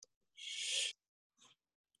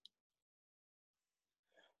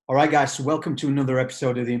All right, guys, so welcome to another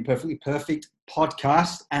episode of the Imperfectly Perfect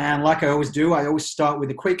podcast. And like I always do, I always start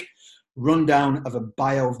with a quick rundown of a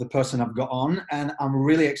bio of the person I've got on. And I'm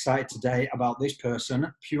really excited today about this person,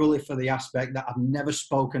 purely for the aspect that I've never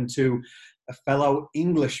spoken to a fellow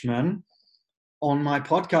Englishman on my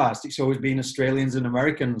podcast. It's always been Australians and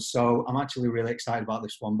Americans. So I'm actually really excited about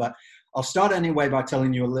this one. But I'll start anyway by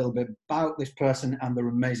telling you a little bit about this person and their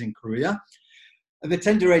amazing career. At the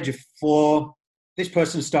tender age of 4, this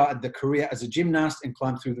person started their career as a gymnast and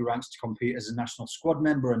climbed through the ranks to compete as a national squad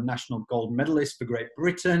member and national gold medalist for Great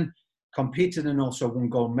Britain, competed and also won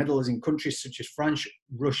gold medals in countries such as France,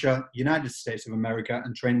 Russia, United States of America,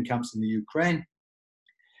 and training camps in the Ukraine.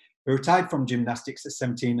 He retired from gymnastics at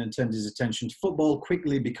 17 and turned his attention to football,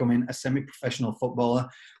 quickly becoming a semi-professional footballer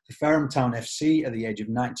for Fareham Town FC at the age of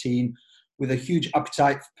 19. With a huge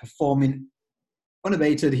appetite for performing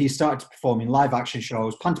unabated, he started to perform in live action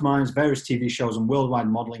shows, pantomimes, various TV shows, and worldwide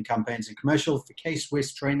modeling campaigns and commercials for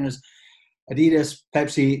K-Swiss trainers, Adidas,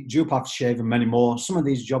 Pepsi, Jupe Aftershave, and many more. Some of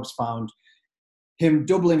these jobs found him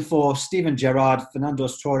doubling for Steven Gerrard, Fernando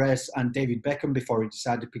Torres, and David Beckham before he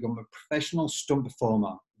decided to become a professional stunt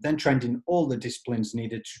performer. Then trained in all the disciplines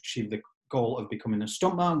needed to achieve the goal of becoming a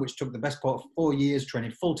stuntman, which took the best part of 4 years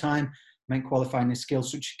training full-time, meant qualifying in skills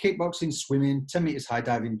such as kickboxing, swimming, 10 meters high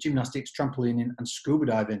diving, gymnastics, trampolining, and scuba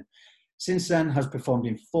diving. Since then, has performed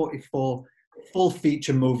in 44 full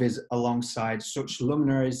feature movies alongside such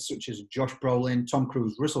luminaries such as Josh Brolin, Tom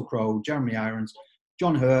Cruise, Russell Crowe, Jeremy Irons,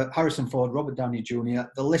 John Hurt, Harrison Ford, Robert Downey Jr.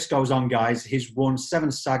 The list goes on, guys. He's won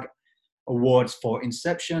 7 SAG awards for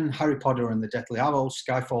Inception, Harry Potter and the Deathly Hallows,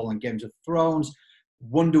 Skyfall, and Games of Thrones,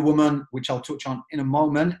 Wonder Woman, which I'll touch on in a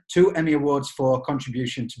moment, 2 Emmy Awards for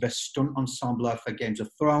contribution to Best Stunt Ensemble for Games of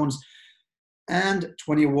Thrones, and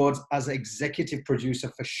 20 awards as executive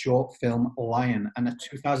producer for short film Lion, and a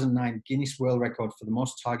 2009 Guinness World Record for the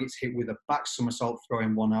most targets hit with a back somersault throw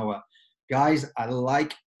in 1 hour. Guys, I'd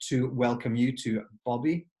like to welcome you to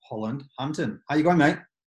Bobby Holland Hampton. How you going, mate?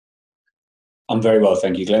 I'm very well,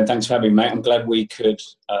 thank you, Glenn. Thanks for having me, mate. I'm glad we could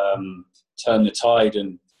turn the tide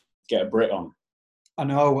and get a Brit on. I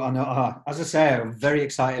know. As I say, I'm very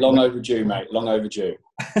excited. Long overdue, mate. Long overdue.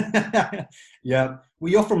 Yeah.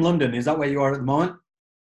 Well, you're from London. Is that where you are at the moment?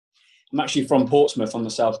 I'm actually from Portsmouth on the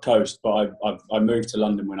south coast, but I moved to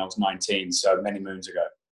London when I was 19, so many moons ago.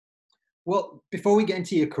 Well, before we get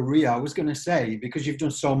into your career, I was going to say, because you've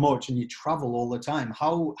done so much and you travel all the time,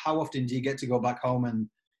 how often do you get to go back home and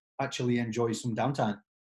actually enjoy some downtime?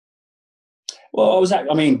 Well,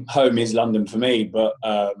 home is London for me, but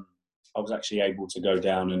I was actually able to go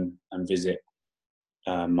down and visit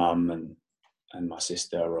mum and my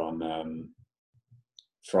sister on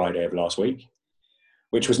Friday of last week,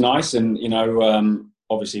 which was nice. And,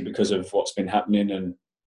 obviously because of what's been happening and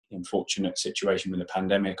the unfortunate situation with the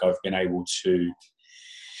pandemic, haven't been able to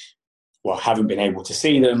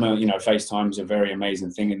see them. FaceTime is a very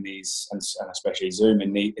amazing thing in these, and especially Zoom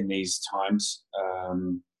in these times.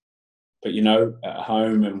 But, at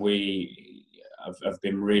home, and I've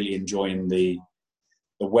been really enjoying the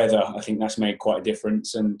weather. I think that's made quite a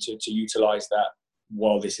difference, and to utilise that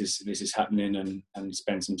while this is happening, and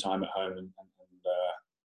spend some time at home and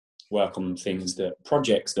work on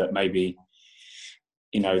projects that maybe,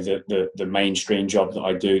 the mainstream job that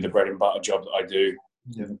I do, the bread and butter job that I do,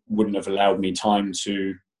 wouldn't have allowed me time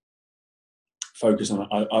to focus on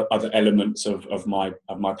other elements of my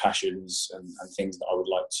passions and things that I would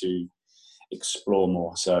like to explore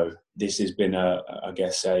more. So this has been a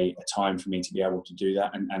time for me to be able to do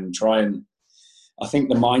that and try, and I think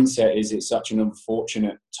the mindset is it's such an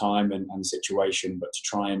unfortunate time and situation, but to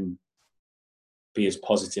try and be as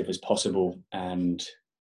positive as possible and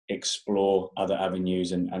explore other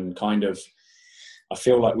avenues and kind of, I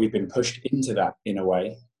feel like we've been pushed into that in a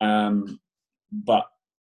way, but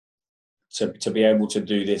to be able to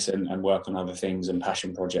do this and work on other things and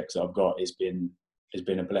passion projects that I've got has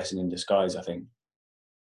been a blessing in disguise, I think.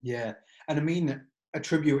 Yeah. And I mean,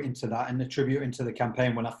 attributing to that and attributing to the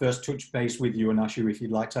campaign, when I first touched base with you and asked you if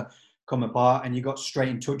you'd like to come apart, and you got straight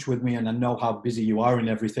in touch with me, and I know how busy you are and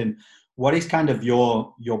everything. What is kind of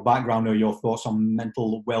your background or your thoughts on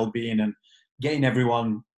mental well-being and getting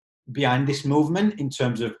everyone behind this movement in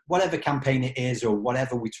terms of whatever campaign it is or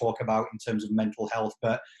whatever we talk about in terms of mental health?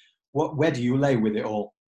 But where do you lay with it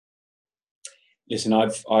all? Listen,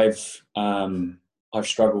 I've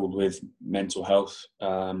struggled with mental health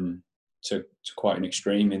to quite an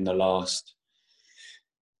extreme in the last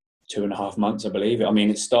 2.5 months, I believe. I mean,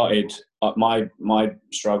 it started, my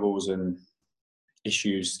struggles and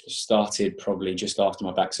issues started probably just after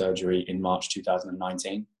my back surgery in March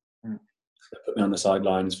 2019. It put me on the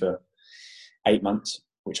sidelines for 8 months.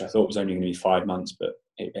 which I thought was only going to be 5 months, but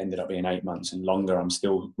it ended up being 8 months and longer. I'm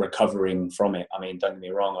still recovering from it. I mean, don't get me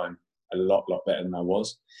wrong, I'm a lot better than I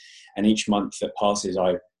was. And each month that passes,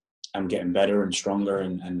 I am getting better and stronger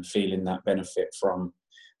and feeling that benefit from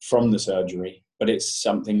the surgery. But it's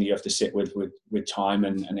something that you have to sit with time,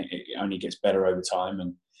 and it only gets better over time,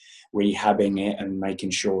 and rehabbing it and making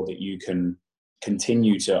sure that you can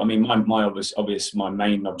continue to, I mean, my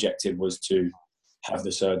main objective was to have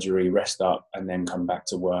the surgery, rest up, and then come back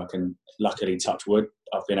to work. And luckily, touch wood,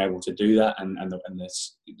 I've been able to do that, and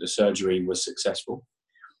the surgery was successful.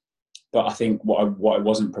 But I think what I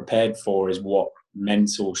wasn't prepared for is what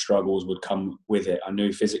mental struggles would come with it. I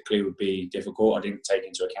knew physically it would be difficult. I didn't take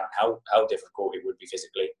into account how difficult it would be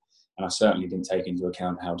physically, and I certainly didn't take into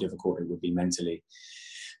account how difficult it would be mentally.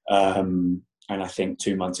 And I think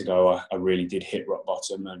 2 months ago, I really did hit rock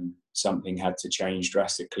bottom, and something had to change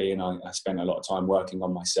drastically. And I spent a lot of time working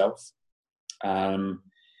on myself. And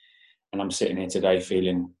I'm sitting here today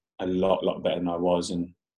feeling a lot better than I was.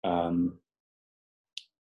 And,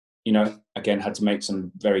 again, had to make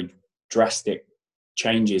some very drastic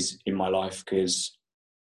changes in my life, because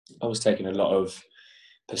I was taking a lot of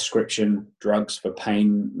prescription drugs for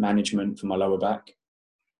pain management for my lower back.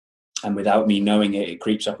 And without me knowing it, it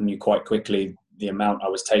creeps up on you quite quickly, the amount I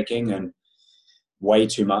was taking, and way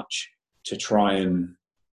too much to try and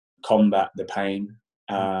combat the pain.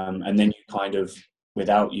 And then you kind of,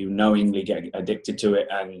 without you knowingly, get addicted to it,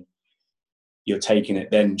 and you're taking it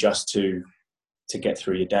then just to get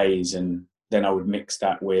through your days. And then I would mix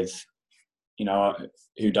that with,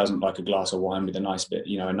 who doesn't like a glass of wine with a nice bit,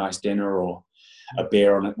 a nice dinner, or a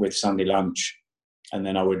beer on it with Sunday lunch. And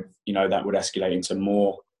then I would, that would escalate into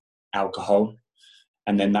more alcohol.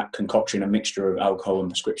 And then that concoction, a mixture of alcohol and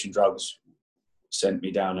prescription drugs, sent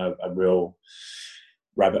me down a real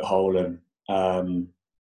rabbit hole. And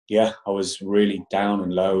I was really down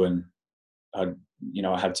and low, and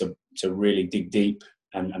I had to really dig deep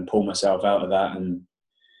and pull myself out of that. And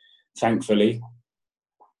thankfully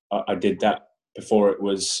I did that before it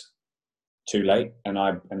was too late, and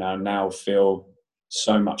I now feel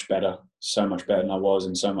so much better than I was,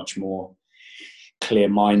 and so much more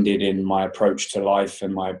clear-minded in my approach to life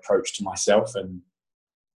and my approach to myself. And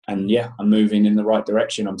I'm moving in the right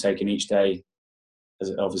direction. I'm taking each day as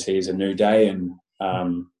a new day, and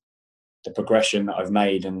the progression that I've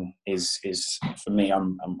made and is for me,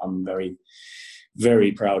 I'm very,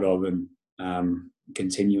 very proud of, and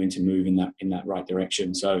continuing to move in that right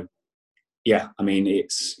direction. So yeah, I mean,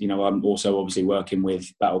 it's, I'm also obviously working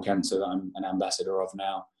with Battle Cancer that I'm an ambassador of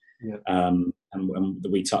now. Yeah. And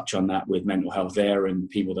we touch on that with mental health there, and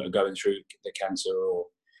people that are going through the cancer, or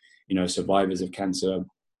survivors of cancer.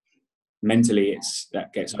 Mentally,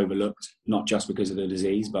 that gets overlooked, not just because of the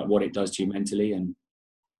disease, but what it does to you mentally. And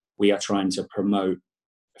we are trying to promote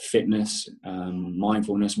fitness,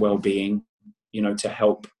 mindfulness, well-being, to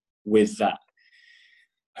help with that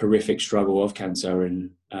horrific struggle of cancer,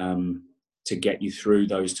 and to get you through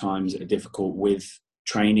those times that are difficult, with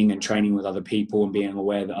training with other people, and being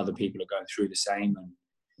aware that other people are going through the same.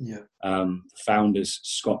 And founders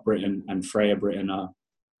Scott Britton and Freya Britton are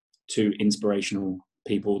two inspirational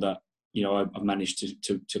people that I've managed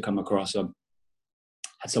to come across. I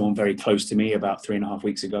had someone very close to me about 3.5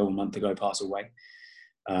 weeks ago, a month ago, pass away.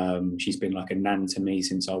 She's been like a nan to me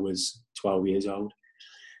since I was 12 years old,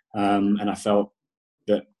 and I felt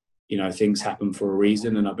that things happen for a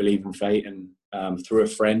reason, and I believe in fate. And through a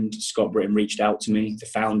friend, Scott Britton reached out to me, the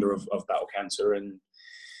founder of Battle Cancer, and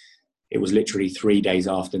it was literally 3 days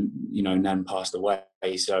after Nan passed away.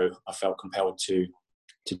 So I felt compelled to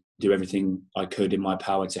do everything I could in my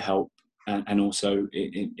power to help, and also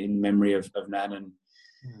in memory of Nan. And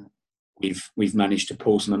we've managed to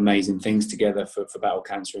pull some amazing things together for Battle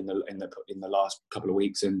Cancer in the last couple of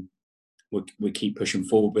weeks, and we keep pushing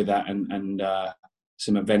forward with that, and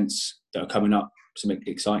some events that are coming up, some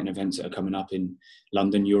exciting events that are coming up in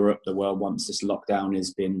London, Europe, the world, once this lockdown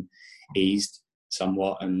has been eased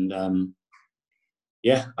somewhat. And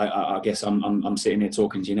I guess I'm sitting here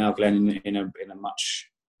talking to you now, Glenn, in a much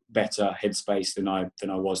better headspace than I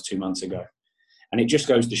was 2 months ago. And it just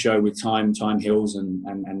goes to show, with time heals,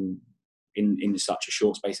 and in such a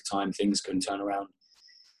short space of time, things can turn around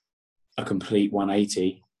a complete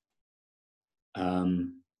 180.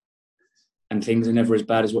 And things are never as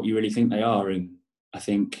bad as what you really think they are. And I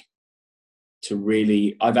think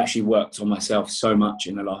I've actually worked on myself so much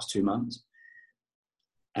in the last 2 months.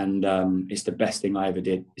 And it's the best thing I ever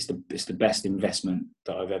did. It's the best investment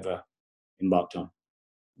that I've ever embarked on.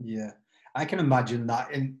 Yeah, I can imagine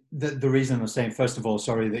that. And the reason I'm saying, first of all,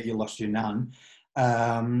 sorry that you lost your nan.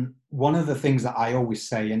 One of the things that I always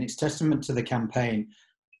say, and it's testament to the campaign,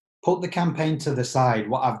 put the campaign to the side,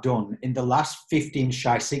 what I've done in the last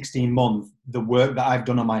 16 months, the work that I've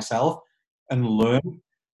done on myself and learned,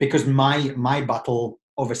 because my battle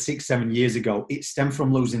over 6-7 years ago, it stemmed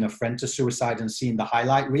from losing a friend to suicide and seeing the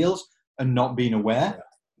highlight reels and not being aware. Yeah.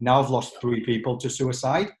 Now I've lost 3 people to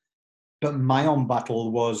suicide. But my own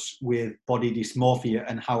battle was with body dysmorphia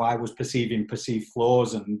and how I was perceived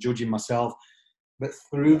flaws and judging myself. But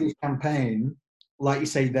through this campaign, like you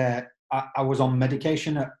say there, I was on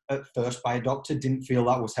medication at first by a doctor, didn't feel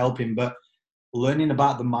that was helping, but learning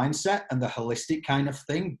about the mindset and the holistic kind of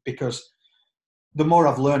thing, because the more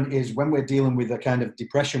I've learned is when we're dealing with a kind of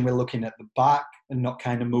depression, we're looking at the back and not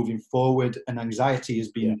kind of moving forward, and anxiety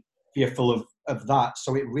is being fearful of that.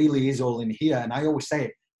 So it really is all in here. And I always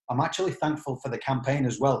say, I'm actually thankful for the campaign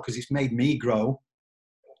as well, because it's made me grow.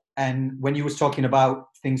 And when you was talking about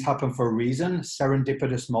things happen for a reason,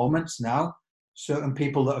 serendipitous moments now, certain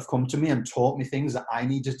people that have come to me and taught me things that I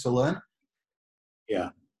needed to learn. Yeah.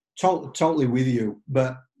 Totally with you.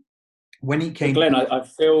 But when it came... Glenn, I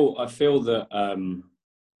feel that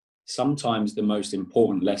sometimes the most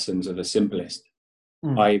important lessons are the simplest.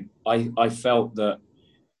 I felt that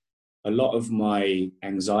a lot of my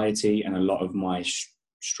anxiety and a lot of my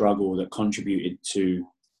struggle that contributed to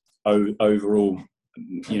overall,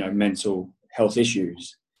 mental health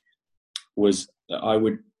issues was that I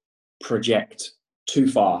would project too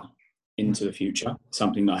far into the future,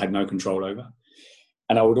 something that I had no control over.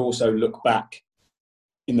 And I would also look back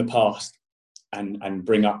in the past and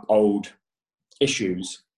bring up old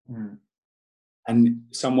issues. And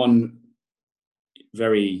someone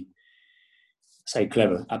very, say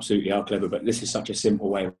clever, absolutely are clever, but this is such a simple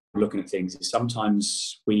way of looking at things, is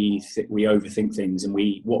sometimes we overthink things, and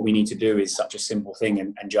what we need to do is such a simple thing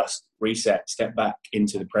and just reset, step back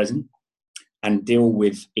into the present and deal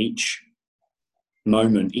with each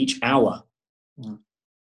moment, each hour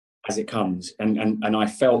as it comes. And I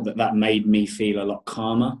felt that made me feel a lot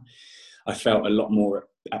calmer. I felt a lot more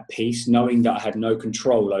at peace, knowing that I had no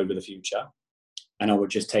control over the future, and I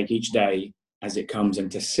would just take each day as it comes.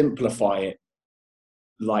 And to simplify it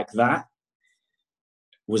like that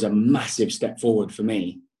was a massive step forward for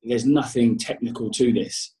me. There's nothing technical to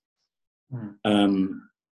this.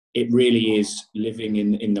 It really is living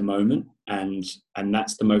in the moment, and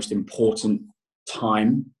that's the most important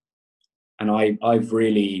time. And I've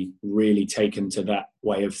really, really taken to that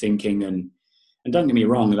way of thinking. And don't get me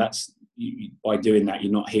wrong, that's by doing that,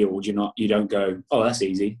 you're not healed. You don't go, oh, that's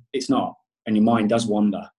easy. It's not. And your mind does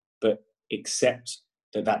wander, but accept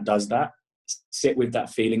that does that. Sit with that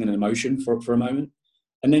feeling and emotion for a moment,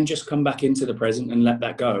 and then just come back into the present and let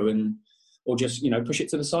that go, or just push it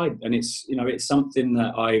to the side. And it's something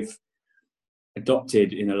that I've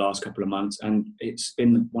adopted in the last couple of months, and it's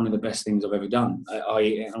been one of the best things I've ever done.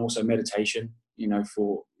 And also meditation,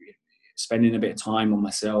 for spending a bit of time on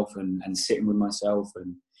myself and sitting with myself,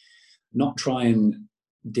 and not try and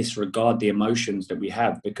disregard the emotions that we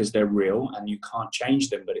have, because they're real and you can't change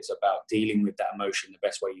them. But it's about dealing with that emotion the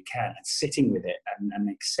best way you can, and sitting with it and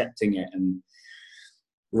accepting it and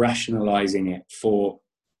rationalizing it for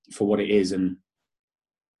what it is. And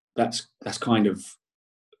that's kind of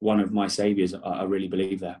one of my saviors. I really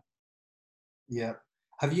believe that. Yeah.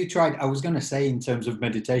 Have you tried, I was going to say, in terms of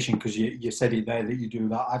meditation, because you said it there that you do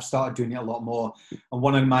that. I've started doing it a lot more. And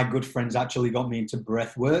one of my good friends actually got me into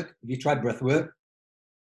breath work. Have you tried breath work?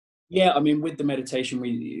 Yeah, I mean, with the meditation,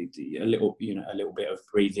 we a little bit of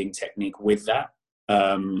breathing technique with that.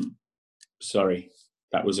 Sorry,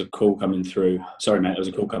 that was a call coming through. Sorry, mate, that was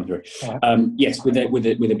a call coming through. Right. Yes, with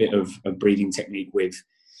a bit of breathing technique with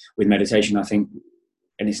meditation, I think,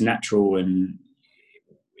 and it's natural, and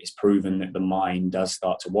it's proven that the mind does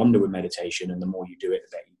start to wander with meditation, and the more you do it,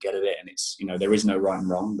 the better you get at it. And it's there is no right and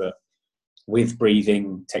wrong, but with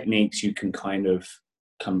breathing techniques, you can kind of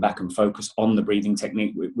come back and focus on the breathing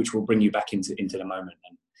technique, which will bring you back into the moment.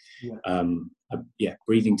 And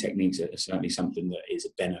breathing techniques are certainly something that is a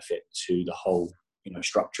benefit to the whole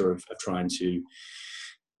structure of trying to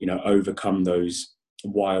overcome those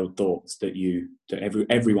wild thoughts that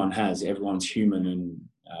everyone has. Everyone's human, and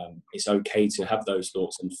it's okay to have those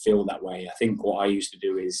thoughts and feel that way. I think what I used to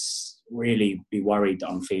do is really be worried that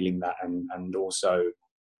I'm feeling that, and also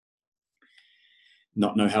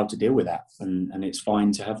not know how to deal with that. And it's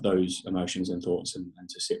fine to have those emotions and thoughts and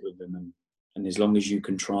to sit with them. And as long as you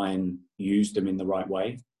can try and use them in the right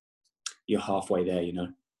way, you're halfway there,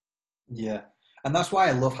 Yeah. And that's why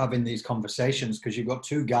I love having these conversations, because you've got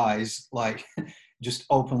two guys like just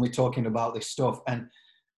openly talking about this stuff. And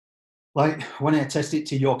like when I attest it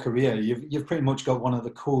to your career, you've pretty much got one of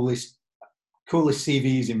the coolest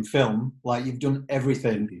CVs in film. Like, you've done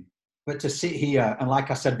everything. But to sit here, and like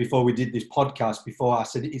I said before we did this podcast before, I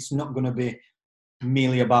said it's not going to be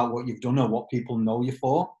merely about what you've done or what people know you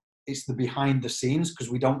for. It's the behind the scenes, because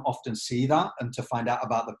we don't often see that, and to find out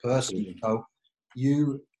about the person. Absolutely. So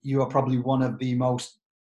you are probably one of the most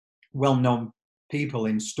well-known people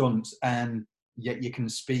in stunts, and yet you can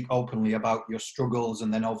speak openly about your struggles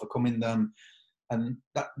and then overcoming them. And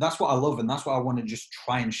that's what I love, and that's what I want to just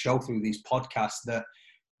try and show through these podcasts, that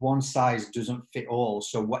one size doesn't fit all.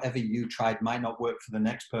 So whatever you tried might not work for the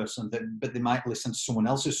next person, but they might listen to someone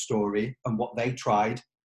else's story and what they tried.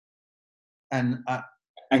 And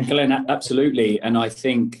Glenn, absolutely. And I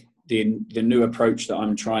think the new approach that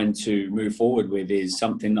I'm trying to move forward with is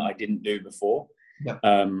something that I didn't do before. Yep.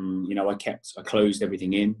 I closed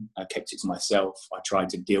everything in. I kept it to myself. I tried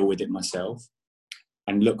to deal with it myself.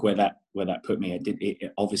 And look where that put me.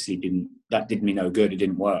 It obviously did me no good. It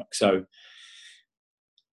didn't work. So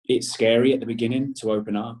it's scary at the beginning to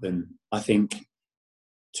open up. And I think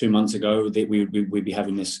 2 months ago that we'd be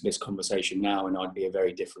having this conversation now, and I'd be a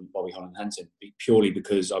very different Bobby Holland Hansen, purely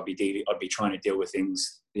because I'd be trying to deal with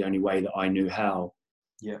things the only way that I knew how.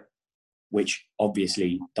 Yeah. Which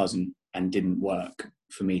obviously doesn't and didn't work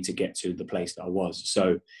for me to get to the place that I was.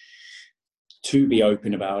 So to be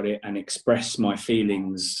open about it and express my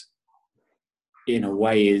feelings in a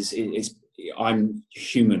way is I'm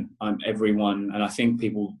human. I'm everyone. And I think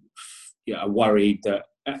people are worried that,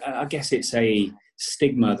 I guess it's a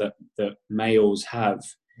stigma that males have.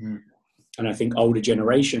 And I think older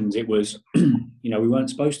generations, it was, we weren't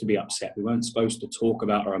supposed to be upset. We weren't supposed to talk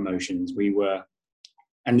about our emotions. We were,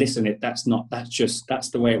 and listen, that's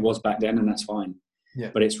the way it was back then, and that's fine.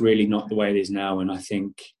 Yeah. But it's really not the way it is now. And I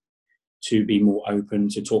think to be more open,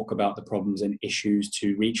 to talk about the problems and issues,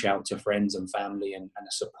 to reach out to friends and family and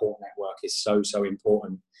a support network is so, so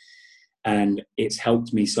important. And it's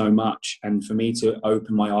helped me so much. And for me to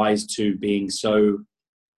open my eyes to being so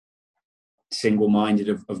single-minded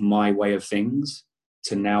of my way of things,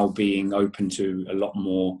 to now being open to a lot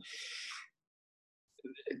more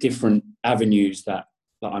different avenues that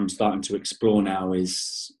I'm starting to explore now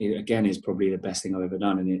is probably the best thing I've ever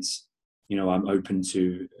done. And it's, I'm open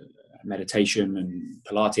to meditation and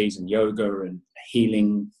Pilates and yoga and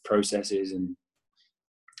healing processes, and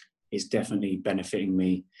it's definitely benefiting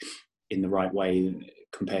me in the right way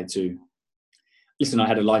compared to, I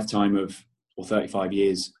had a lifetime of, 35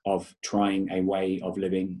 years of trying a way of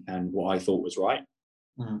living and what I thought was right.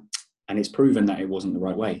 And it's proven that it wasn't the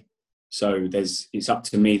right way. So it's up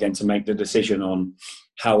to me then to make the decision on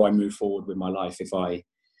how I move forward with my life. If I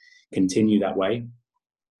continue that way,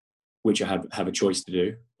 which I have a choice to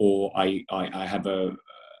do, or I have a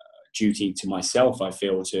duty to myself, I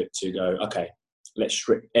feel, to go, okay, let's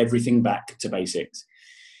strip everything back to basics.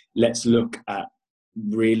 Let's look at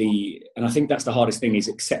really, and I think that's the hardest thing, is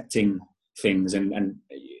accepting things. And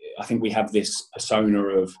I think we have this persona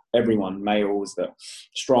of everyone, males, that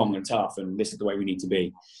strong and tough, and this is the way we need to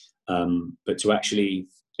be. But to actually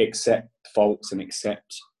accept faults and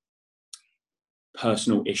accept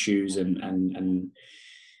personal issues and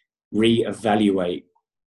reevaluate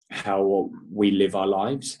how we live our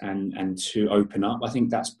lives and to open up, I think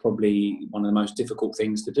that's probably one of the most difficult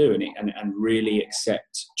things to do, and really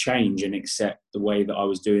accept change and accept the way that I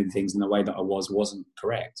was doing things and the way that I wasn't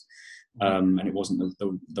correct, and it wasn't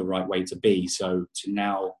the right way to be. So to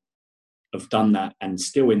now have done that and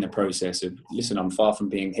still in the process of, I'm far from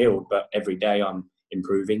being healed, but every day I'm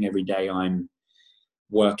improving, every day I'm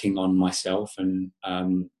working on myself. And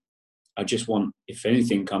I just want, if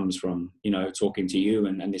anything comes from, talking to you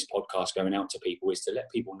and this podcast going out to people, is to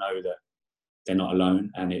let people know that they're not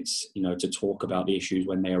alone. And it's, to talk about the issues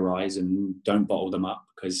when they arise and don't bottle them up,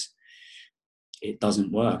 because it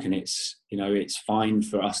doesn't work. And it's, it's fine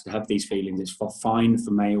for us to have these feelings. It's fine for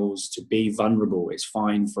males to be vulnerable. It's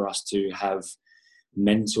fine for us to have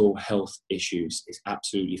mental health issues. It's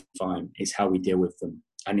absolutely fine. It's how we deal with them.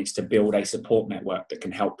 And it's to build a support network that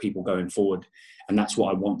can help people going forward. And that's what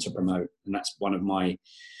I want to promote. And that's one of my,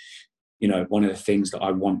 one of the things that I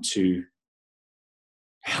want to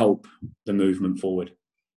help the movement forward.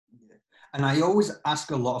 And I always ask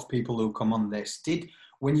a lot of people who come on this,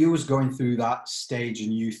 when you was going through that stage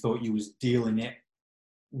and you thought you was dealing it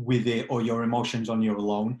with it, or your emotions on your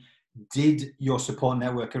own, did your support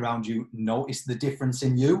network around you notice the difference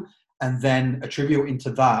in you? And then attributing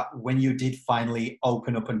to that, when you did finally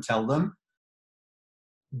open up and tell them,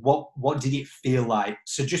 what did it feel like?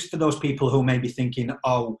 So just for those people who may be thinking,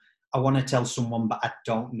 oh, I want to tell someone, but I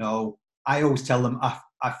don't know. I always tell them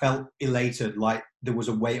I felt elated, like there was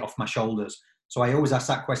a weight off my shoulders. So I always ask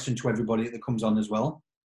that question to everybody that comes on as well.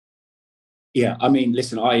 Yeah, I mean,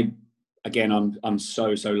 listen, again, I'm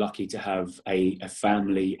so lucky to have a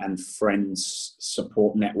family and friends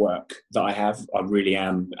support network that I have. I really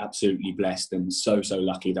am absolutely blessed and so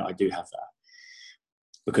lucky that I do have that,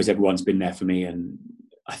 because everyone's been there for me. And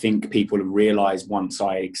I think people have realised once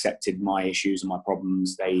I accepted my issues and my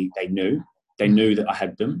problems, they knew that I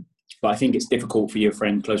had them. But I think it's difficult for your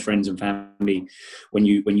close friends and family when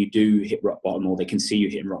you do hit rock bottom, or they can see you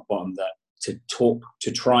hitting rock bottom, that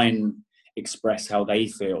to try and express how they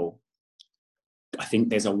feel. I think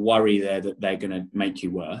there's a worry there that they're going to make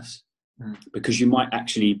you worse, because you might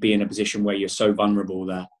actually be in a position where you're so vulnerable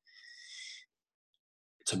that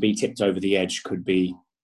to be tipped over the edge could be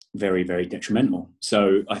very, very detrimental.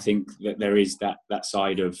 So I think that there is that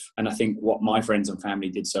side of, and I think what my friends and family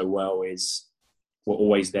did so well is were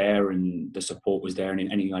always there, and the support was there, and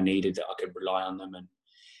anything I needed that I could rely on them. And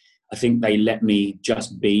I think they let me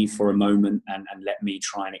just be for a moment and let me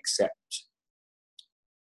try and accept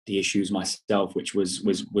the issues myself, which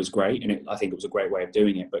was great. And I think it was a great way of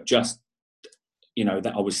doing it. But just,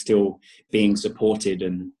 that I was still being supported,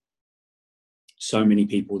 and so many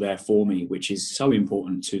people there for me, which is so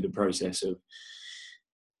important to the process of,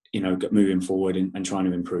 moving forward and trying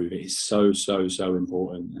to improve. It is so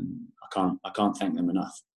important. And I can't thank them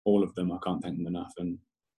enough. All of them, I can't thank them enough. And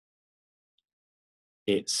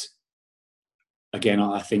it's, again,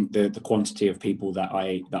 I think the quantity of people that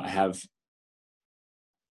I have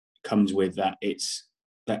comes with that. It's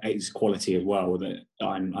quality as well, that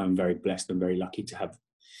I'm very blessed and very lucky to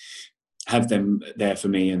have them there for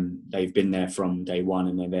me, and they've been there from day one,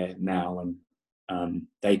 and they're there now, and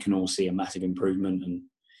they can all see a massive improvement. And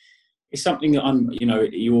it's something that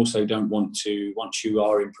you also don't want to, once you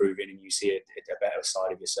are improving and you see a better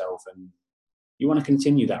side of yourself, and you want to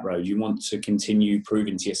continue that road. You want to continue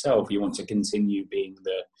proving to yourself. You want to continue being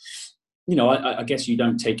I guess you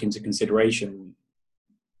don't take into consideration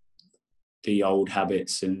the old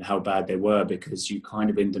habits and how bad they were, because you kind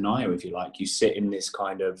of in denial, if you like. You sit in this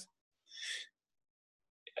kind of,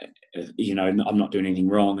 I'm not doing anything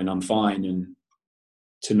wrong and I'm fine, and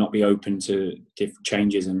to not be open to different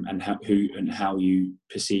changes and how you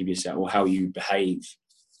perceive yourself or how you behave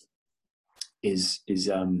is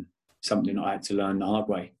something I had to learn the hard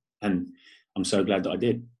way, and I'm so glad that I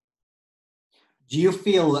did. Do you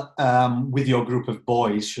feel with your group of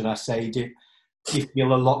boys, should I say, do you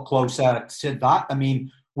feel a lot closer to that? I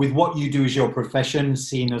mean, with what you do as your profession,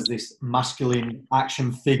 seen as this masculine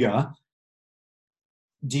action figure,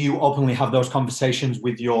 do you openly have those conversations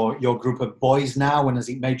with your group of boys now, and has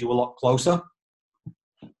it made you a lot closer?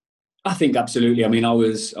 I think absolutely. I mean, I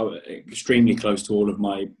was extremely close to all of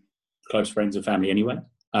my close friends and family anyway.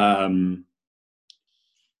 But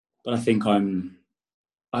I think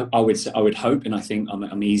I would hope, and I think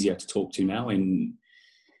I'm easier to talk to now in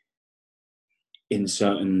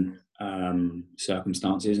certain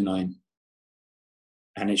circumstances,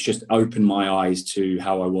 and it's just opened my eyes to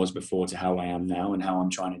how I was before to how I am now, and how I'm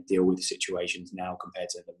trying to deal with the situations now compared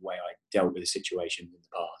to the way I dealt with the situations in the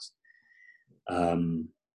past.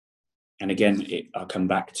 And again, I'll come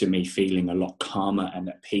back to me feeling a lot calmer and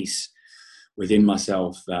at peace within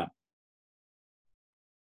myself that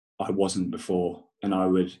I wasn't before. And I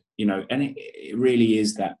would, and it really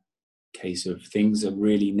is that case of things are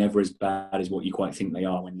really never as bad as what you quite think they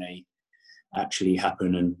are when they actually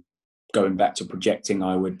happen. And going back to projecting,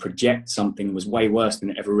 I would project something was way worse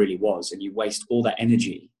than it ever really was, and you waste all that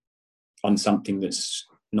energy on something that's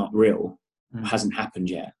not real, hasn't happened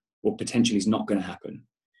yet, or potentially is not going to happen.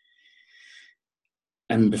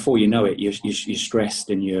 And before you know it, you're stressed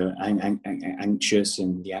and you're anxious,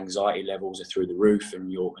 and the anxiety levels are through the roof,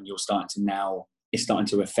 and you're starting to now, it's starting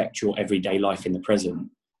to affect your everyday life in the present.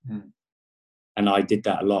 And I did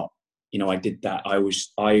that a lot. I did that.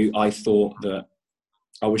 I thought that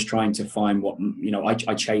I was trying to find what,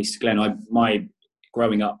 I chased, Glenn, my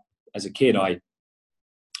growing up as a kid,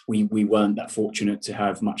 we weren't that fortunate to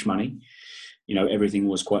have much money. Everything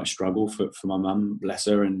was quite a struggle for my mum, bless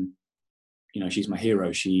her. And, she's my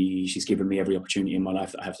hero. She's given me every opportunity in my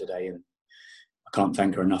life that I have today. And I can't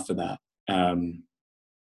thank her enough for that.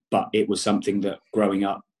 But it was something that growing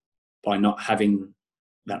up, by not having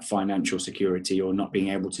that financial security, or not being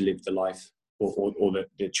able to live the life or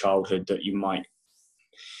the childhood that you might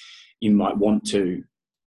want to,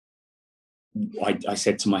 I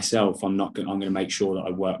said to myself, I'm going to make sure that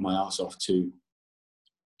I work my ass off to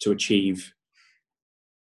achieve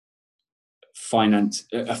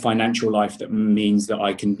a financial life that means that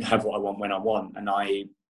I can have what I want when I want. And I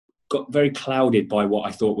got very clouded by what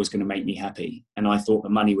I thought was going to make me happy. And I thought the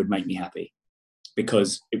money would make me happy,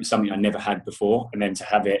 because it was something I never had before. And then to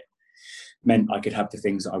have it meant I could have the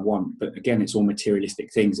things that I want. But again, it's all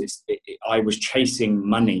materialistic things. I was chasing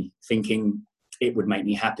money, thinking it would make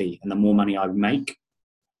me happy. And the more money I would make,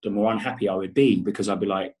 the more unhappy I would be, because I'd be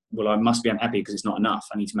like, well, I must be unhappy because it's not enough.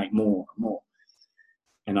 I need to make more and more.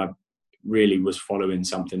 And I really was following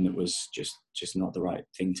something that was just not the right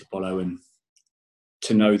thing to follow. And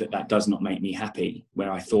to know that that does not make me happy,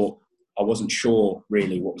 where I thought I wasn't sure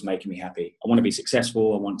really what was making me happy. I want to be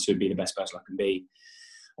successful. I want to be the best person I can be.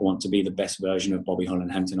 I want to be the best version of Bobby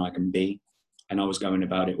Holland Hampton I can be. And I was going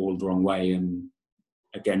about it all the wrong way. And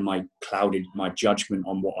again, clouded my judgment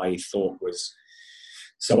on what I thought was.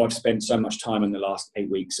 So I've spent so much time in the last 8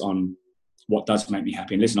 weeks on what does make me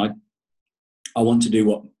happy. And listen, I want to do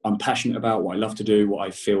what I'm passionate about, what I love to do, what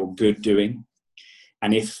I feel good doing.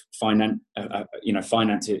 And if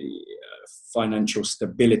financial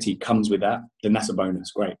stability comes with that, then that's a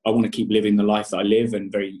bonus. Great. I want to keep living the life that I live,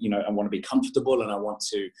 and I want to be comfortable, and I want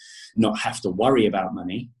to not have to worry about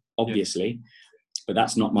money, obviously. Yeah. But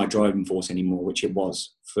that's not my driving force anymore, which it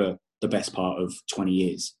was for the best part of 20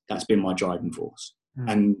 years. That's been my driving force.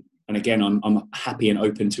 And again, I'm happy and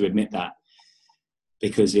open to admit that,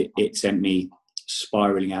 because it sent me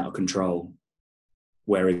spiraling out of control.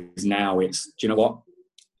 Whereas now it's, do you know what?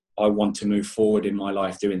 I want to move forward in my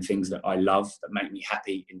life doing things that I love, that make me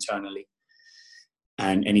happy internally.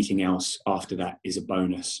 And anything else after that is a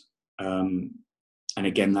bonus. And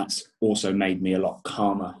again, that's also made me a lot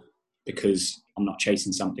calmer, because I'm not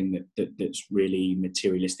chasing something that's really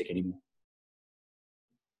materialistic anymore.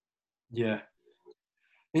 Yeah.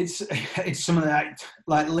 It's some of that,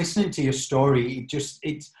 like listening to your story,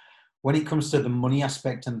 it's when it comes to the money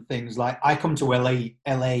aspect and things, like I come to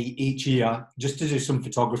LA each year just to do some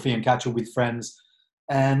photography and catch up with friends.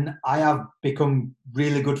 And I have become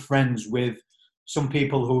really good friends with some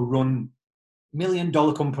people who run $1 million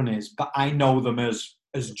companies, but I know them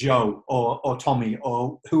as Joe or Tommy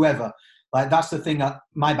or whoever. Like, that's the thing, that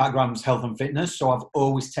my background is health and fitness. So I've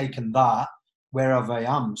always taken that wherever I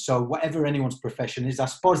am. So whatever anyone's profession is, I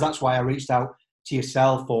suppose that's why I reached out to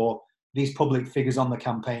yourself or these public figures on the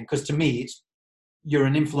campaign. Because to me, you're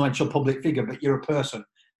an influential public figure, but you're a person.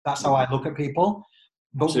 That's how I look at people.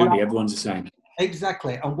 But absolutely, everyone's the same.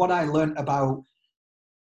 Exactly. And what I learned about,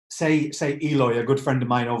 say Eloy, a good friend of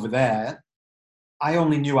mine over there, I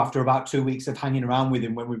only knew after about 2 weeks of hanging around with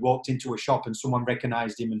him, when we walked into a shop and someone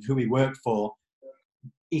recognized him and who he worked for.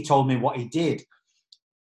 He told me what he did.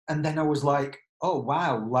 And then I was like, oh,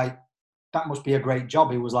 wow, like, that must be a great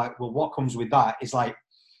job. He was like, well, what comes with that is like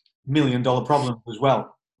 $1 million problems as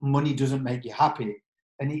well. Money doesn't make you happy.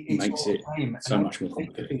 And it makes it so much more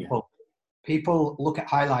complicated. People look at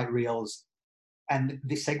highlight reels and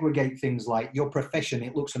they segregate things like your profession.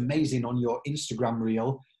 It looks amazing on your Instagram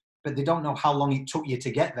reel, but they don't know how long it took you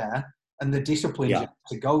to get there and the disciplines you have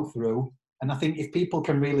to go through. And I think if people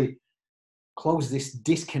can really close this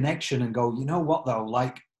disconnection and go, you know what though,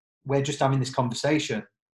 like, we're just having this conversation.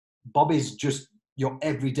 Bobby's just your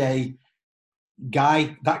everyday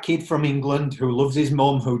guy, that kid from England who loves his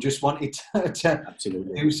mum, who just wanted to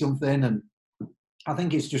absolutely do something. And I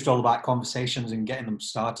think it's just all about conversations and getting them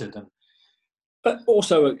started. But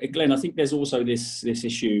also, Glenn, I think there's also this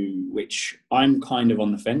issue which I'm kind of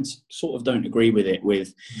on the fence, sort of don't agree with it,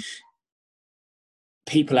 with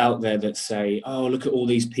people out there that say, oh, look at all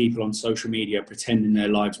these people on social media pretending their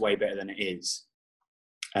lives way better than it is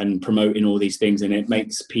and promoting all these things. And it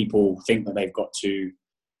makes people think that they've got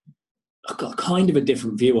I've got kind of a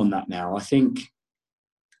different view on that now. I think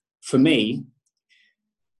for me,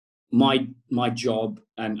 my job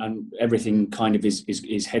and everything kind of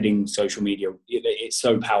is heading social media. It's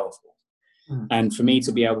so powerful. And for me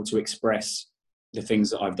to be able to express the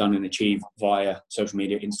things that I've done and achieved via social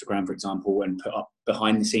media, Instagram, for example, and put up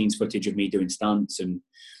behind the scenes footage of me doing stunts and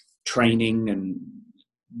training, and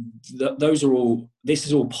this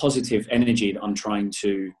is all positive energy that I'm trying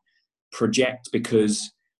to project.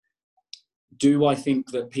 Because do I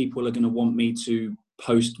think that people are going to want me to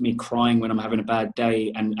post me crying when I'm having a bad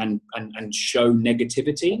day and show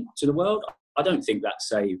negativity to the world? I don't think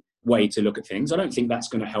that's a way to look at things. I don't think that's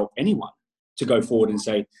going to help anyone to go forward and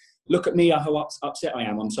say, look at me, how upset I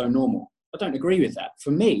am, I'm so normal. I don't agree with that.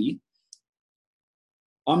 For me,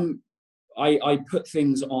 I put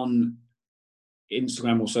things on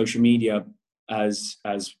Instagram or social media as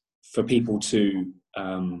for people to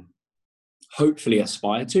hopefully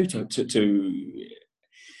aspire to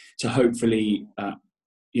hopefully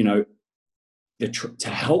to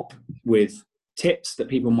help with tips that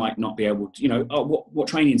people might not be able to, what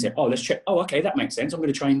training tip? Oh, let's check. Oh, okay, that makes sense. I'm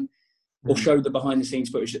going to train, or show the behind the scenes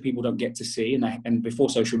footage that people don't get to see. And before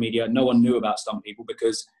social media, no one knew about stunt people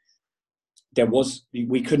because there were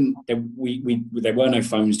no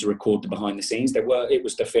phones to record the behind the scenes. It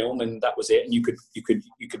was the film, and that was it. And you could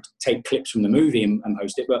take clips from the movie and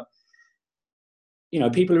post it. But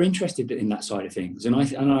people are interested in that side of things, and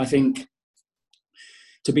I think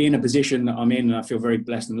to be in a position that I'm in, and I feel very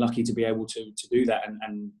blessed and lucky to be able to do that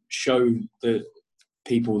and show the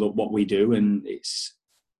people that what we do. And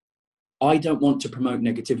I don't want to promote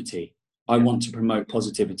negativity. I want to promote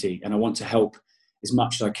positivity, and I want to help as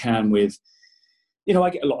much as I can with. I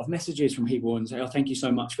get a lot of messages from people and say, "Oh, thank you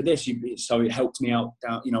so much for this. So it helped me out.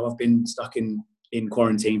 I've been stuck in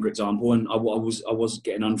quarantine, for example, and I was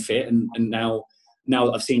getting unfit, and now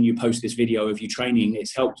that I've seen you post this video of you training,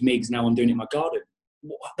 it's helped me because now I'm doing it in my garden."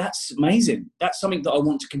 That's amazing. That's something that I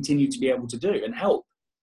want to continue to be able to do and help.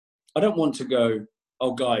 I don't want to go,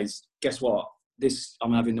 "Oh, guys, guess what?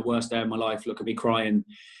 I'm having the worst day of my life. Look at me crying."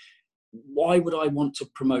 Why would I want to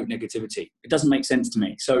promote negativity? It doesn't make sense to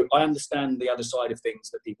me. So I understand the other side of things,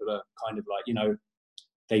 that people are kind of like,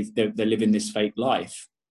 they're living this fake life.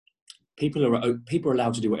 People are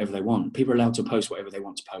allowed to do whatever they want. People are allowed to post whatever they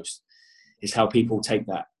want to post. It's how people take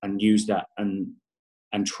that and use that and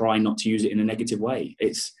try not to use it in a negative way.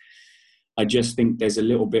 I just think there's a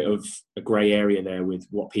little bit of a grey area there with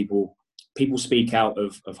what people speak out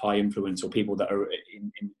of high influence, or people that are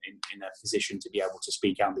in a position to be able to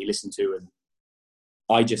speak out and be listened to. And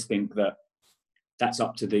I just think that that's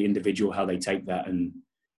up to the individual how they take that. And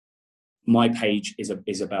my page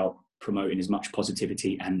is about promoting as much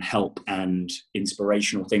positivity and help and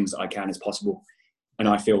inspirational things that I can as possible. And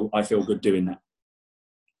I feel good doing that.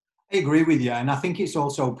 I agree with you. And I think it's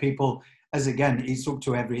also people, as again, it's up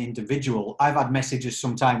to every individual. I've had messages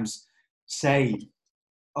sometimes say,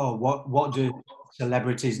 "Oh, what do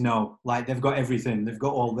celebrities know? Like, they've got everything. They've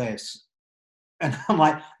got all this." And I'm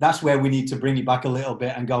like, that's where we need to bring it back a little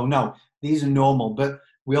bit and go, no, these are normal. But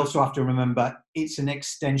we also have to remember it's an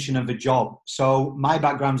extension of a job. So my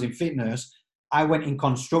background's in fitness. I went in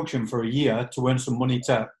construction for a year to earn some money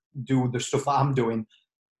to do the stuff that I'm doing.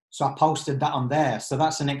 So I posted that on there. So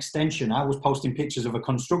that's an extension. I was posting pictures of a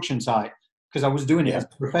construction site because I was doing it as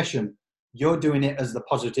a profession. You're doing it as the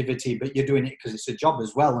positivity, but you're doing it because it's a job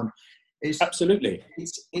as well. And it's absolutely,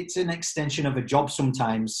 it's an extension of a job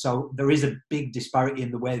sometimes. So there is a big disparity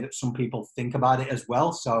in the way that some people think about it as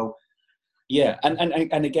well. So yeah, and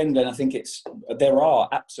again, then I think there are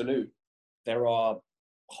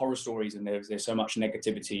horror stories, and there's so much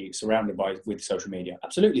negativity surrounded with social media.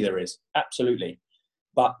 Absolutely, there is. Absolutely.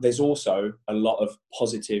 But there's also a lot of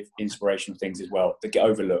positive, inspirational things as well that get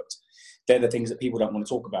overlooked. They're the things that people don't want to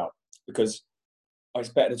talk about, because it's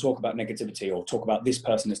better to talk about negativity or talk about this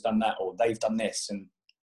person has done that or they've done this. And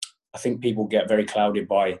I think people get very clouded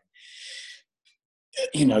by,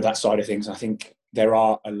 that side of things. I think there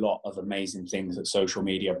are a lot of amazing things that social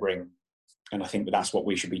media bring. And I think that's what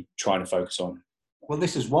we should be trying to focus on. Well,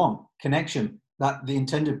 this is one, connection. That the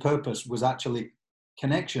intended purpose was actually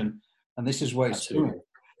connection. And this is what it's doing.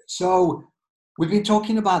 So we've been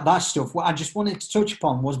talking about that stuff. What I just wanted to touch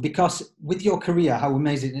upon was, because with your career, how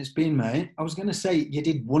amazing it's been, mate. I was going to say you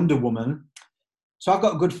did Wonder Woman. So I've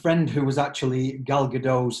got a good friend who was actually Gal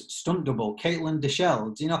Gadot's stunt double, Caitlin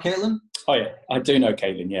Deschelle. Do you know Caitlin? Oh, yeah. I do know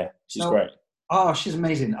Caitlin, yeah. She's great. Oh, she's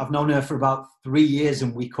amazing. I've known her for about 3 years,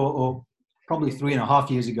 and we caught up probably 3.5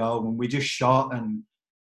 years ago, and we just shot. And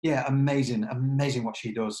yeah, amazing what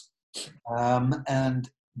she does. And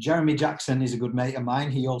Jeremy Jackson is a good mate of mine.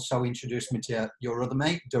 He also introduced me to your other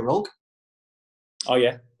mate, Durrell. Oh,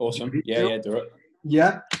 yeah. Awesome. Yeah, Durrell.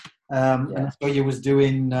 Yeah. And I saw you was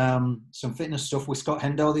doing some fitness stuff with Scott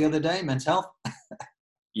Hendo the other day, Men's Health.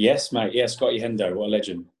 Yes, mate. Yeah, Scotty Hendo. What a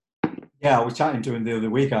legend. Yeah, I was chatting to him the other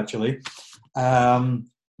week, actually.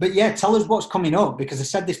 But yeah, tell us what's coming up, because I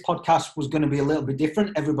said this podcast was going to be a little bit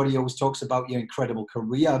different. Everybody always talks about your incredible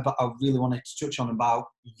career, but I really wanted to touch on about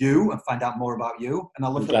you and find out more about you. And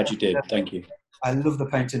I'm glad you did. Thank you. I love the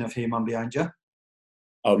painting of He-Man behind you.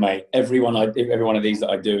 Oh, mate, every one of these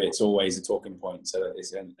that I do, it's always a talking point. So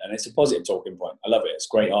it's a positive talking point. I love it. It's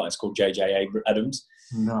a great art. It's called J.J. Adams.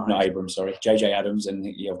 Nice. Not Abrams, sorry. J.J. Adams. And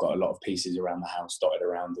I've got a lot of pieces around the house dotted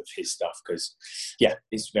around of his stuff, because, yeah,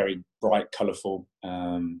 it's very bright, colourful,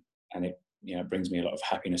 and it brings me a lot of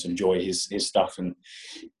happiness and joy, his stuff. And,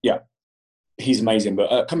 yeah, he's amazing.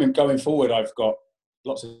 But going forward, I've got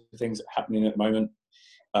lots of things happening at the moment.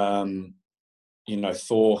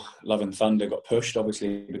 Thor, Love and Thunder got pushed,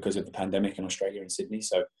 obviously, because of the pandemic in Australia and Sydney.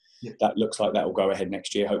 So that looks like that will go ahead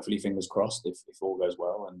next year, hopefully, fingers crossed, if all goes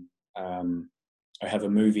well. And I have a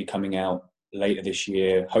movie coming out later this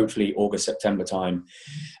year, hopefully August, September time,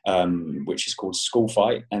 which is called School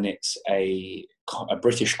Fight. And it's a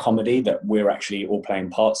British comedy that we're actually all playing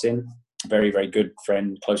parts in. very, very good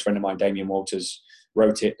friend, close friend of mine, Damien Walters,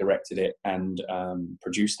 wrote it, directed it, and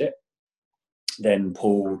produced it. Then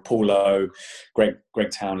Paul Lowe, Greg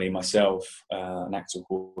Townley, myself, an actor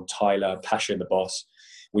called Tyler, Pasha the boss.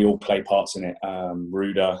 We all play parts in it.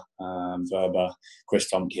 Ruda, Verba, Chris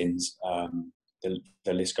Tompkins,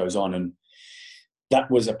 the list goes on. And that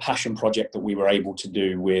was a passion project that we were able to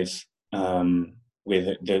do with the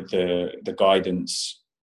guidance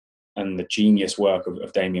and the genius work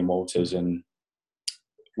of Damien Walters. And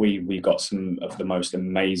we got some of the most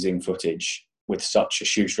amazing footage with such a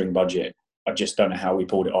shoestring budget. I just don't know how we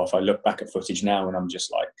pulled it off. I look back at footage now and I'm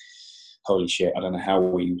just like, holy shit, I don't know how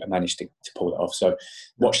we managed to pull it off. So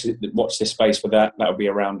watch this space for that. That'll be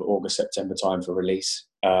around August, September time for release.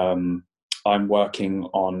 I'm working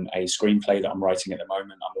on a screenplay that I'm writing at the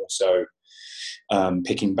moment. I'm also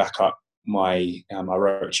picking back up I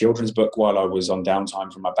wrote a children's book while I was on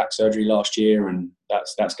downtime from my back surgery last year, and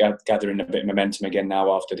that's gathering a bit of momentum again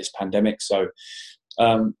now after this pandemic. So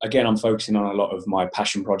again, I'm focusing on a lot of my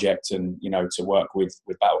passion projects, and to work with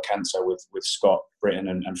Battle Cancer, with Scott Britton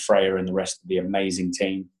and Freya and the rest of the amazing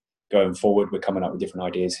team going forward. We're coming up with different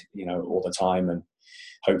ideas all the time, and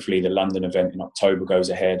hopefully the London event in October goes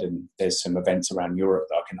ahead, and there's some events around Europe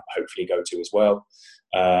that I can hopefully go to as well.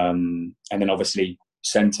 And then obviously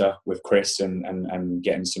Centre with Chris and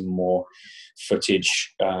getting some more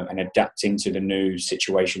footage and adapting to the new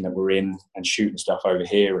situation that we're in, and shooting stuff over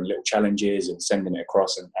here and little challenges and sending it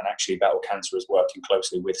across. And actually Battle Cancer is working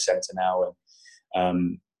closely with Centre now,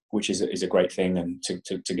 and which is a great thing. And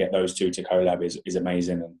to get those two to collab is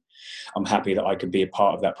amazing. And I'm happy that I could be a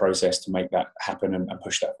part of that process to make that happen and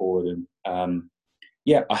push that forward. And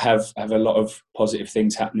yeah, I have a lot of positive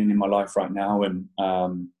things happening in my life right now. And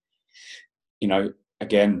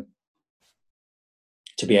again,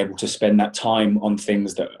 to be able to spend that time on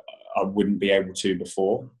things that I wouldn't be able to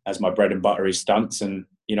before, as my bread and butter is stunts. And,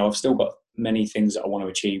 I've still got many things that I want to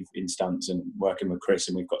achieve in stunts and working with Chris,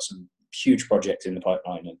 and we've got some huge projects in the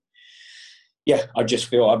pipeline. And yeah, I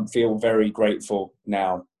feel very grateful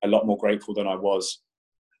now, a lot more grateful than I was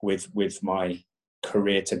with my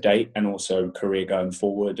career to date, and also career going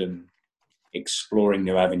forward, and exploring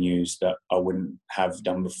new avenues that I wouldn't have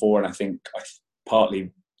done before. And I think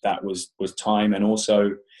partly that was time, and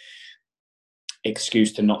also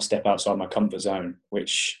excuse to not step outside my comfort zone,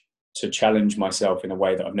 which to challenge myself in a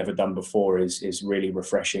way that I've never done before is really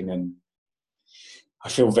refreshing. And I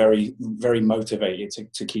feel very, very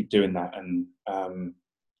motivated to keep doing that. And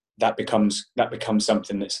that becomes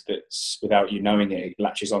something that's without you knowing it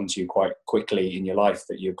latches onto you quite quickly in your life,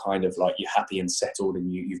 that you're kind of like, you're happy and settled,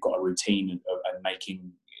 and you've got a routine and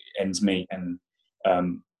making ends meet, and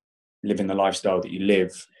living the lifestyle that you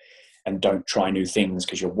live, and don't try new things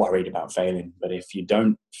because you're worried about failing. But if you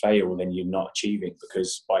don't fail, then you're not achieving,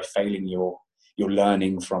 because by failing you're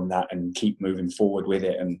learning from that and keep moving forward with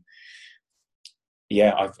it. And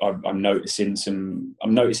yeah, I'm noticing a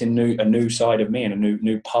new side of me, and a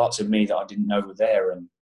new parts of me that I didn't know were there, and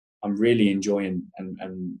I'm really enjoying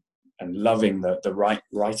and loving the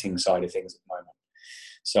writing side of things at the moment.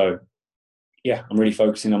 So yeah, I'm really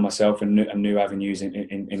focusing on myself and new avenues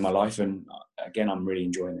in my life, and again, I'm really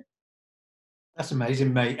enjoying it. That's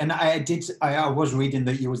amazing, mate. And I was reading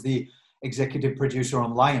that you was the executive producer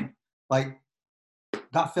on Lion. Like,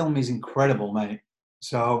 that film is incredible, mate.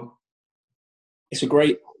 So it's a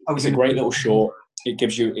great little short.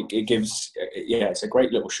 It's a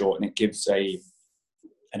great little short, and it gives an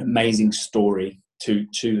amazing story to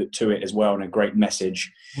it as well, and a great message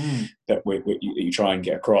that you try and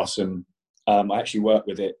get across. And I actually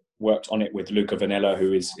worked on it with Luca Vanella,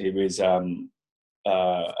 who is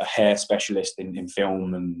a hair specialist in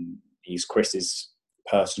film, and he's Chris's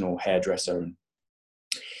personal hairdresser. And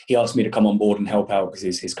he asked me to come on board and help out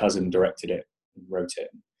because his cousin directed it and wrote it.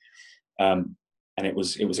 And it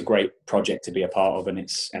was a great project to be a part of, and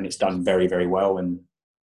it's done very, very well. And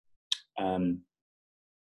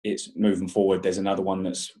it's moving forward. There's another one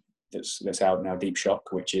that's out now, Deep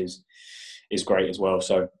Shock, which is great as well.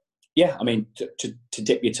 So yeah, I mean, to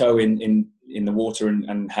dip your toe in the water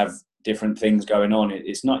and have different things going on,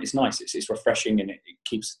 it's nice. It's refreshing, and it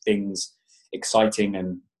keeps things exciting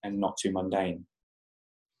and not too mundane.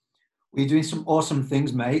 We're doing some awesome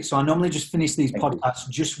things, mate. So I normally just finish these podcasts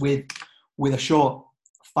just with a short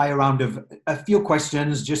fire round of a few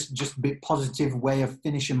questions, just a bit positive way of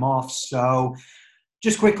finishing them off. So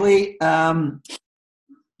just quickly,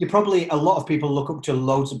 you probably, a lot of people look up to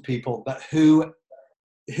loads of people, but who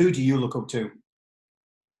do you look up to?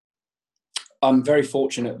 I'm very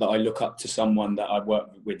fortunate that I look up to someone that I work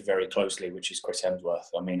with very closely, which is Chris Hemsworth.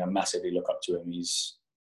 I mean, I massively look up to him. He's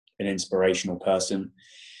an inspirational person.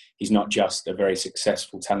 he's not just a very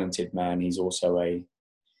successful, talented man. He's also an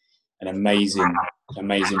amazing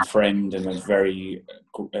friend, and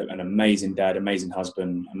an amazing dad, amazing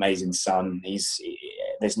husband, amazing son.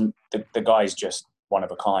 The guy's just one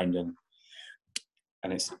of a kind,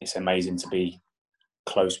 and it's amazing to be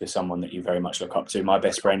close with someone that you very much look up to. My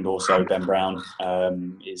best friend also, Ben Brown,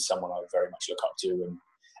 is someone I very much look up to and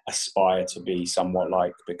aspire to be somewhat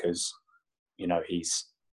like, because, you know, he's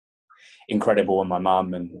incredible, and my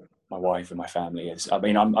mum and my wife and my family is. I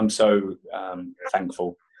mean, I'm so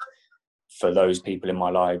thankful for those people in my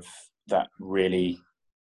life that really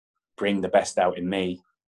bring the best out in me,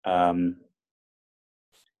 and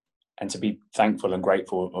to be thankful and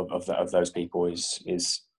grateful of those people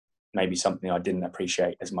is maybe something I didn't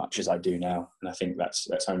appreciate as much as I do now. And I think that's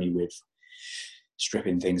only with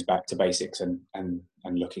stripping things back to basics and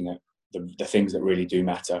looking at the things that really do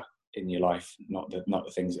matter in your life, not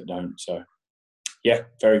the things that don't. So yeah,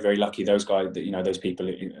 very, very lucky. Those guys, that, you know, those people,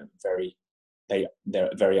 they're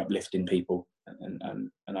very uplifting people,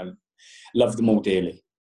 and I love them all dearly.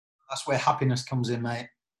 That's where happiness comes in, mate.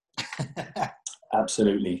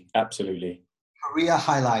 Absolutely. Career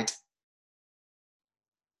highlight.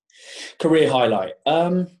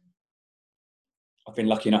 I've been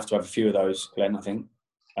lucky enough to have a few of those, Glenn, I think.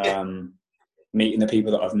 Meeting the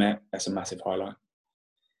people that I've met, that's a massive highlight.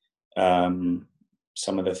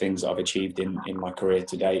 Some of the things that I've achieved in my career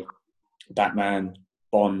to date: Batman,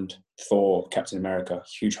 Bond, Thor, Captain America,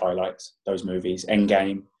 huge highlights, those movies.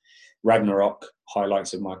 Endgame, Ragnarok,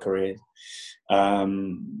 highlights of my career.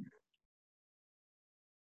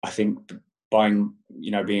 I think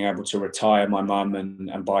being able to retire my mum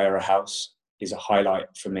and buy her a house is a highlight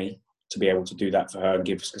for me, to be able to do that for her and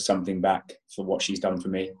give something back for what she's done for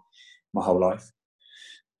me my whole life.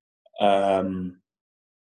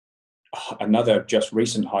 Another just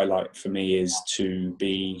recent highlight for me is to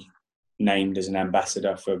be named as an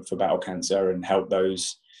ambassador for Battle Cancer and help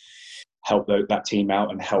that team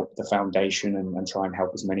out and help the foundation and try and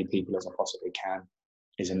help as many people as I possibly can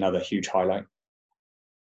is another huge highlight.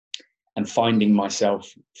 And finding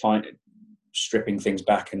myself, stripping things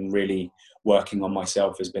back and really working on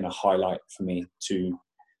myself has been a highlight for me, to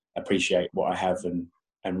appreciate what I have and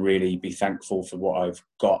really be thankful for what I've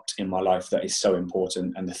got in my life that is so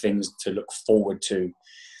important, and the things to look forward to,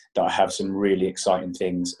 that I have some really exciting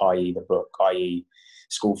things, i.e. the book, i.e.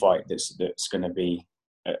 School Fight, that's going to be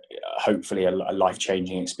hopefully a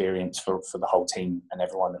life-changing experience for the whole team and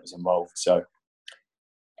everyone that was involved. So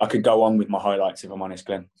I could go on with my highlights, if I'm honest,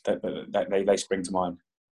 Glenn. They spring to mind.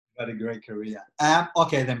 Had a great career.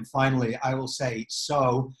 Okay, then finally, I will say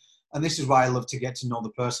so. And this is why I love to get to know the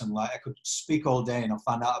person. Like, I could speak all day and I'll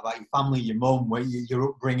find out about your family, your mum, where your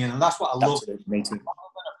upbringing, and that's what I love. Absolutely, me too. A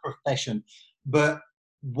profession, but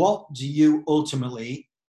what do you ultimately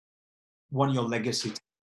want your legacy to be?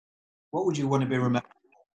 What would you want to be remembered for?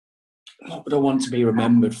 What would I want to be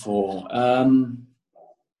remembered for?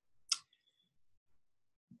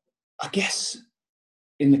 I guess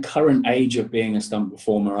in the current age of being a stunt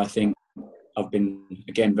performer, I think I've been,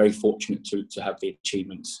 again, very fortunate to have the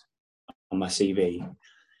achievements on my CV.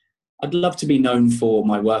 I'd love to be known for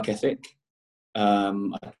my work ethic.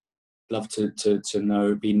 I'd love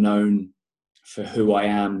to be known for who I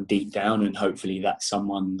am deep down, and hopefully that's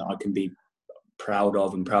someone that I can be proud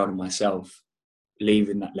of and proud of myself,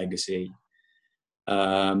 leaving that legacy.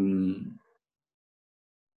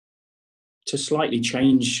 To slightly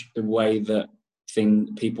change the way that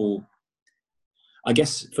people, I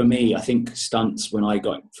guess for me, I think stunts, when I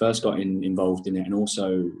first got involved in it, and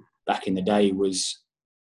also back in the day, was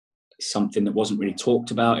something that wasn't really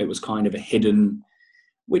talked about. It was kind of a hidden,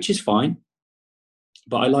 which is fine.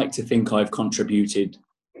 But I like to think I've contributed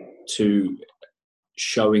to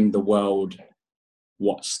showing the world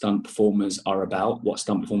what stunt performers are about, what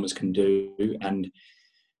stunt performers can do, and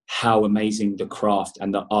how amazing the craft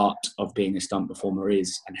and the art of being a stunt performer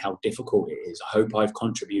is, and how difficult it is. I hope I've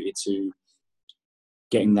contributed to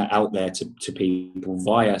getting that out there to people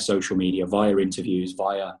via social media, via interviews,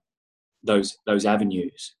 via those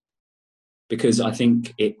avenues. Because I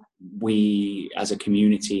think we as a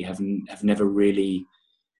community have never really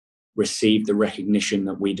received the recognition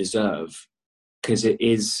that we deserve, because it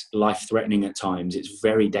is life-threatening at times. It's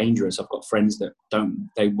very dangerous. I've got friends that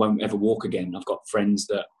they won't ever walk again. I've got friends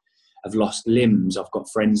that have lost limbs. I've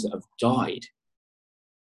got friends that have died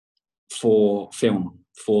for film,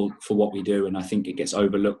 for what we do. And I think it gets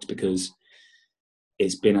overlooked because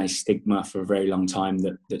it's been a stigma for a very long time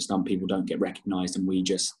that stunt people don't get recognised and we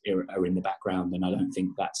just are in the background. And I don't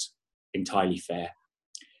think that's entirely fair.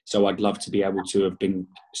 So I'd love to be able to have been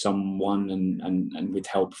someone and with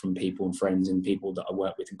help from people and friends and people that I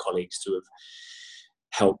work with and colleagues to have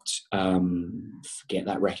helped get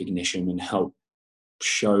that recognition and help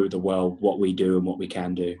show the world what we do and what we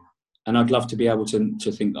can do. And I'd love to be able to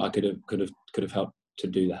think that I could have helped to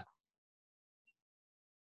do that.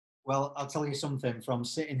 Well, I'll tell you something, from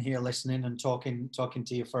sitting here listening and talking to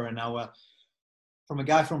you for an hour, from a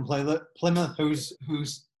guy from Plymouth who's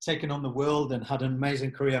taken on the world and had an amazing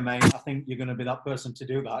career, mate. I think you're going to be that person to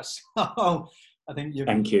do that. So I think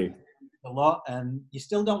Thank you a lot, and you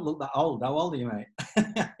still don't look that old. How old are you, mate?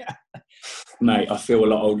 Mate, I feel a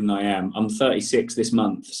lot older than I am. I'm 36 this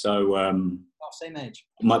month, so same age.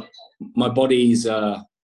 My body's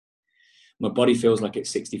my body feels like it's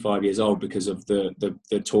 65 years old because of the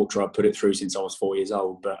torture I put it through since I was 4 years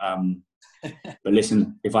old. But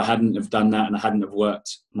listen, if I hadn't have done that and I hadn't have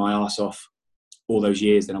worked my ass off all those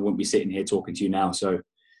years, then I wouldn't be sitting here talking to you now. So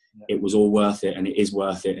it was all worth it, and it is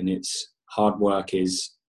worth it. And it's hard work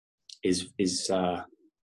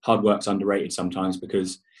hard work's underrated sometimes,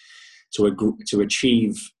 because to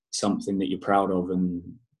achieve something that you're proud of and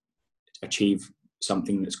achieve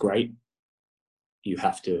something that's great, you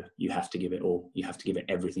have to give it all. You have to give it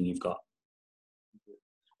everything you've got.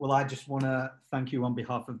 Well, I just want to thank you on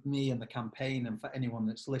behalf of me and the campaign, and for anyone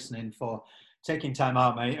that's listening, for taking time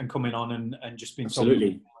out, mate, and coming on and just being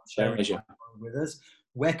absolutely sharing with us.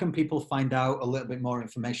 Where can people find out a little bit more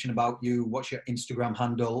information about you? What's your Instagram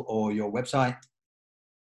handle or your website?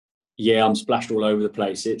 Yeah, I'm splashed all over the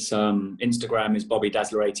place. It's Instagram is Bobby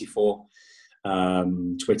Dazzler 84.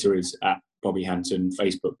 Twitter is at Bobby Hanton.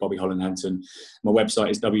 Facebook, Bobby Holland Hanton. My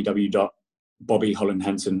website is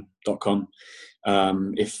www.bobbyhollandhanton.com.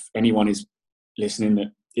 If anyone is listening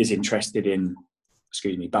that is interested in,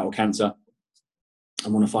 battle cancer,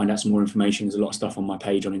 and want to find out some more information, there's a lot of stuff on my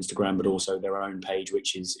page on Instagram, but also their own page,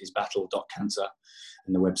 which is battle.cancer,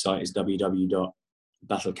 and the website is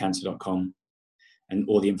www.battlecancer.com, and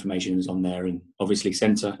all the information is on there. And obviously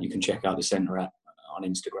Centre, you can check out the Centre app on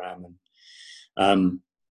Instagram. And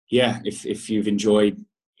if you've enjoyed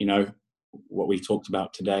what we've talked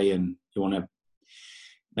about today, and you want to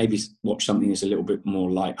maybe watch something that's a little bit more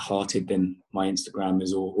light-hearted, then my Instagram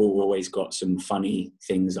has always got some funny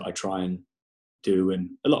things that I try and do, and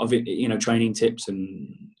a lot of it, training tips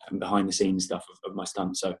and behind the scenes stuff of my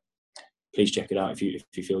stunts. So please check it out if you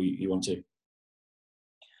feel you want to.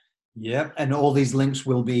 Yeah, and all these links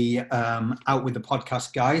will be out with the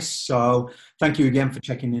podcast, guys. So thank you again for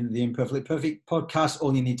checking in the Imperfectly Perfect podcast.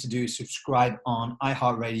 All you need to do is subscribe on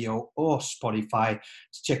iHeartRadio or Spotify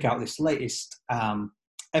to check out this latest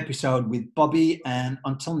episode with Bobby. And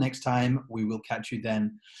until next time, we will catch you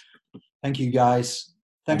then. Thank you, guys.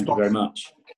 Thank you very much.